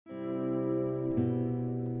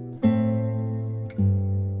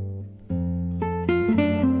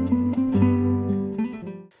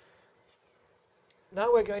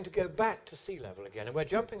we're going to go back to sea level again, and we're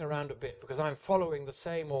jumping around a bit because I'm following the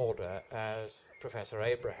same order as Professor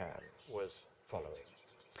Abraham was following.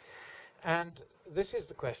 And this is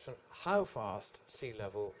the question, how fast sea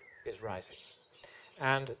level is rising?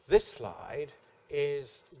 And this slide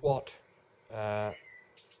is what the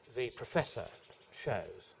professor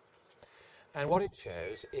shows. And what it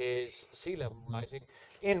shows is sea level rising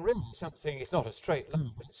in really something, it's not a straight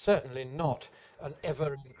line, but it's certainly not an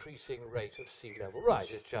ever-increasing rate of sea level rise.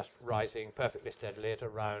 It's just rising perfectly steadily at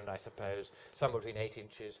around, I suppose, somewhere between 8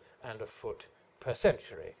 inches and a foot per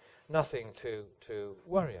century. Nothing to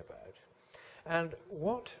worry about. And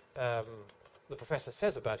what the professor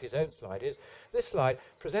says about his own slide is, this slide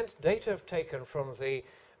presents data taken from the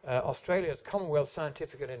Australia's Commonwealth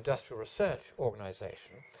Scientific and Industrial Research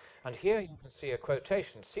Organisation. And here you can see a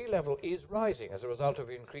quotation, sea level is rising as a result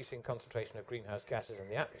of increasing concentration of greenhouse gases in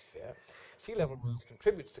the atmosphere. Sea level rise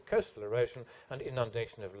contributes to coastal erosion and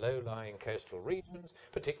inundation of low-lying coastal regions,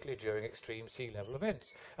 particularly during extreme sea level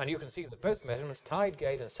events. And you can see that both measurements, tide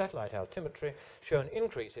gauge and satellite altimetry, show an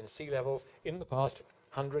increase in sea levels in the past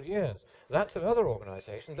 100 years. That's another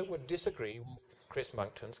organisation that would disagree with Chris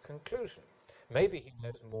Monckton's conclusion. Maybe he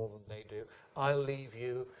knows more than they do. I'll leave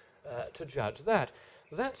you to judge that.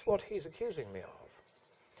 That's what he's accusing me of.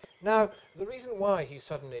 Now, the reason why he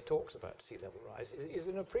suddenly talks about sea level rise is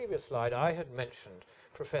in a previous slide I had mentioned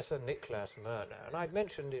Professor Niklas Mörner, and I'd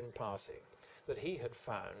mentioned in passing that he had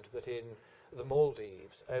found that in the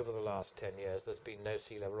Maldives over the last 10 years there's been no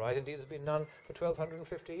sea level rise. Indeed, there's been none for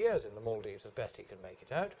 1,250 years in the Maldives, as best he can make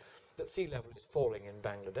it out. That sea level is falling in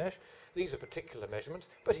Bangladesh. These are particular measurements,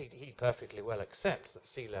 but he perfectly well accepts that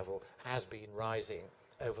sea level has been rising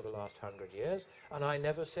over the last 100 years, and I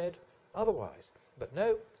never said otherwise. But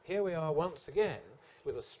no, here we are once again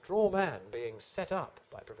with a straw man being set up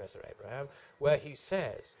by Professor Abraham, where he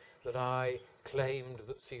says that I claimed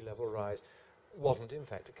that sea level rise wasn't in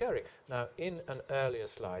fact occurring. Now, in an earlier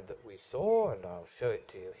slide that we saw, and I'll show it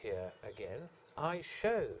to you here again, I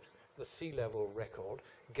showed the sea level record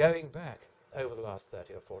going back over the last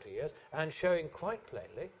 30 or 40 years and showing quite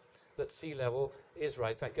plainly that sea level is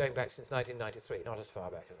right, in fact going back since 1993, not as far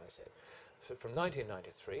back as I said. So from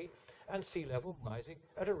 1993, and sea level rising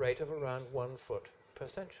at a rate of around 1 foot per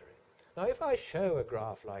century. Now if I show a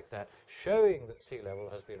graph like that, showing that sea level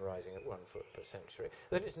has been rising at 1 foot per century,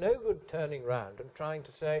 then it's no good turning round and trying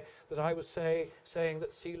to say that I was saying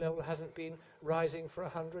that sea level hasn't been rising for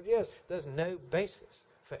 100 years. There's no basis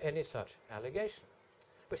for any such allegation.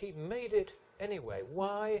 But he made it anyway.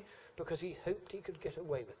 Why? Because he hoped he could get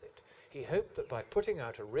away with it. He hoped that by putting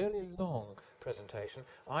out a really long presentation,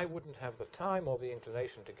 I wouldn't have the time or the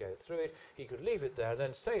inclination to go through it. He could leave it there and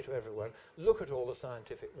then say to everyone, look at all the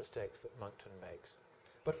scientific mistakes that Monckton makes.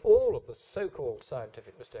 But all of the so-called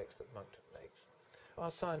scientific mistakes that Monckton makes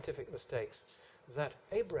are scientific mistakes that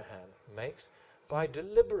Abraham makes by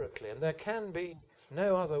deliberately, and there can be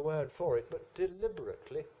no other word for it, but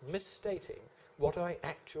deliberately misstating what I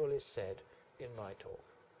actually said in my talk.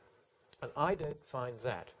 And I don't find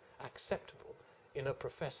that acceptable in a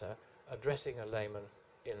professor addressing a layman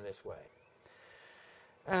in this way.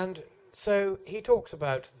 And so he talks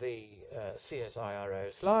about the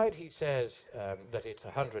CSIRO slide. He says that it's a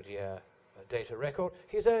 100-year data record.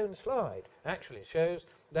 His own slide actually shows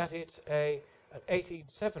that it's an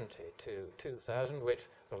 1870 to 2000, which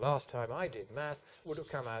the last time I did math would have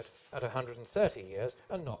come out at 130 years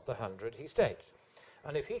and not the 100 he states.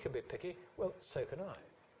 And if he can be picky, well, so can I.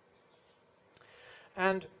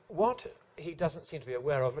 And what he doesn't seem to be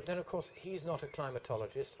aware of, but then of course he's not a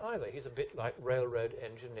climatologist either. He's a bit like railroad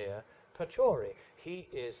engineer Pachori. He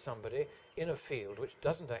is somebody in a field which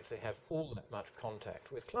doesn't actually have all that much contact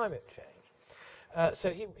with climate change.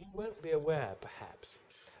 So he won't be aware, perhaps,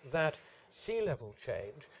 that sea level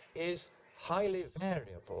change is highly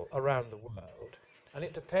variable around the world, and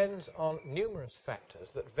it depends on numerous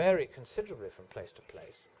factors that vary considerably from place to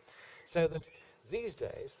place, so that these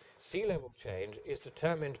days sea level change is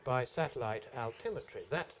determined by satellite altimetry.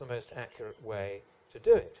 That's the most accurate way to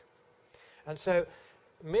do it. And so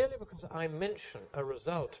merely because I mention a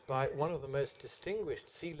result by one of the most distinguished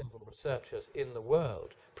sea level researchers in the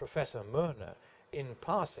world, Professor Mörner, in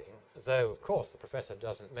passing, though of course the professor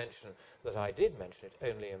doesn't mention that I did mention it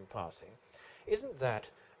only in passing, isn't that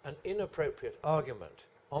an inappropriate argument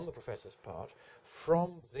on the professor's part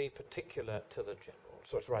from the particular to the general?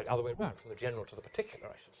 So it's right other way around, from the general to the particular,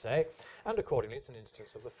 I should say, and accordingly it's an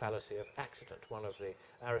instance of the fallacy of accident, one of the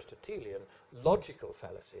Aristotelian logical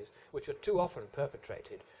fallacies which are too often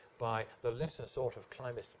perpetrated by the lesser sort of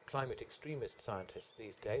climate extremist scientists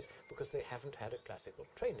these days because they haven't had a classical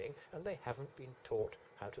training and they haven't been taught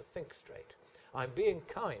how to think straight. I'm being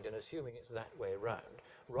kind in assuming it's that way round,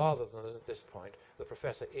 rather than at this point the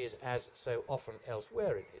professor is, as so often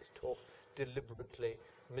elsewhere in his talk, deliberately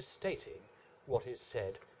misstating what is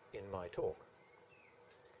said in my talk.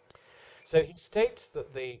 So he states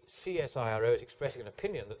that the CSIRO is expressing an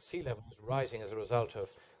opinion that sea level is rising as a result of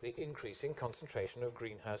the increasing concentration of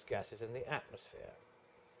greenhouse gases in the atmosphere.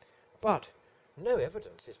 But no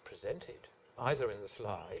evidence is presented, either in the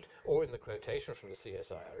slide or in the quotation from the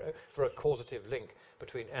CSIRO, for a causative link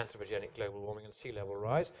between anthropogenic global warming and sea level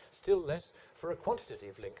rise, still less for a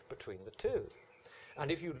quantitative link between the two. And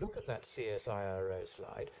if you look at that CSIRO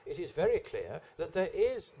slide, it is very clear that there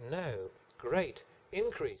is no great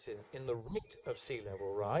increase in the rate of sea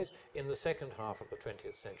level rise in the second half of the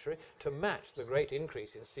 20th century to match the great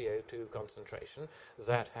increase in CO2 concentration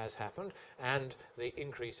that has happened and the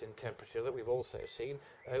increase in temperature that we've also seen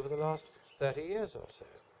over the last 30 years or so.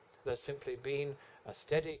 There's simply been a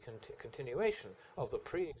steady continuation of the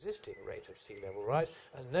pre-existing rate of sea level rise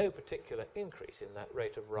and no particular increase in that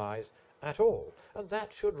rate of rise at all. And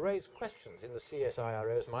that should raise questions in the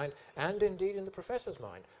CSIRO's mind, and indeed in the professor's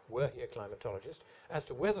mind, were he a climatologist, as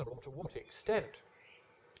to whether or to what extent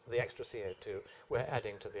the extra CO2 we're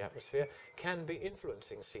adding to the atmosphere can be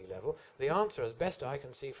influencing sea level. The answer, as best I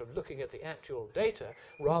can see from looking at the actual data,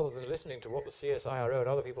 rather than listening to what the CSIRO and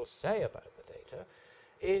other people say about the data,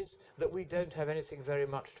 is that we don't have anything very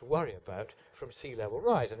much to worry about from sea level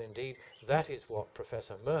rise, and indeed that is what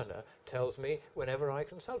Professor Murner tells me whenever I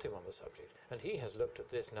consult him on the subject. And he has looked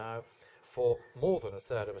at this now for more than a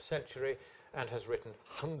third of a century and has written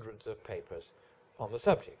hundreds of papers on the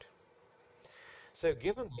subject. So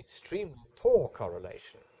given the extremely poor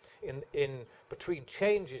correlation in between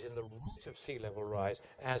changes in the rate of sea level rise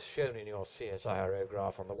as shown in your CSIRO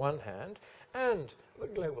graph on the one hand and the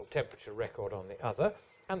global temperature record on the other,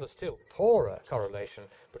 and the still poorer correlation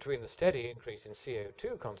between the steady increase in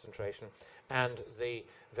CO2 concentration and the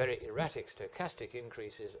very erratic stochastic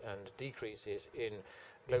increases and decreases in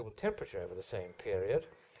global temperature over the same period,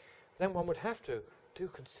 then one would have to do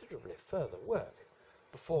considerably further work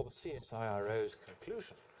before the CSIRO's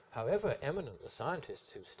conclusion, however eminent the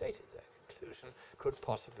scientists who stated their conclusion, could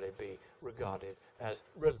possibly be regarded as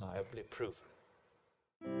reliably proven.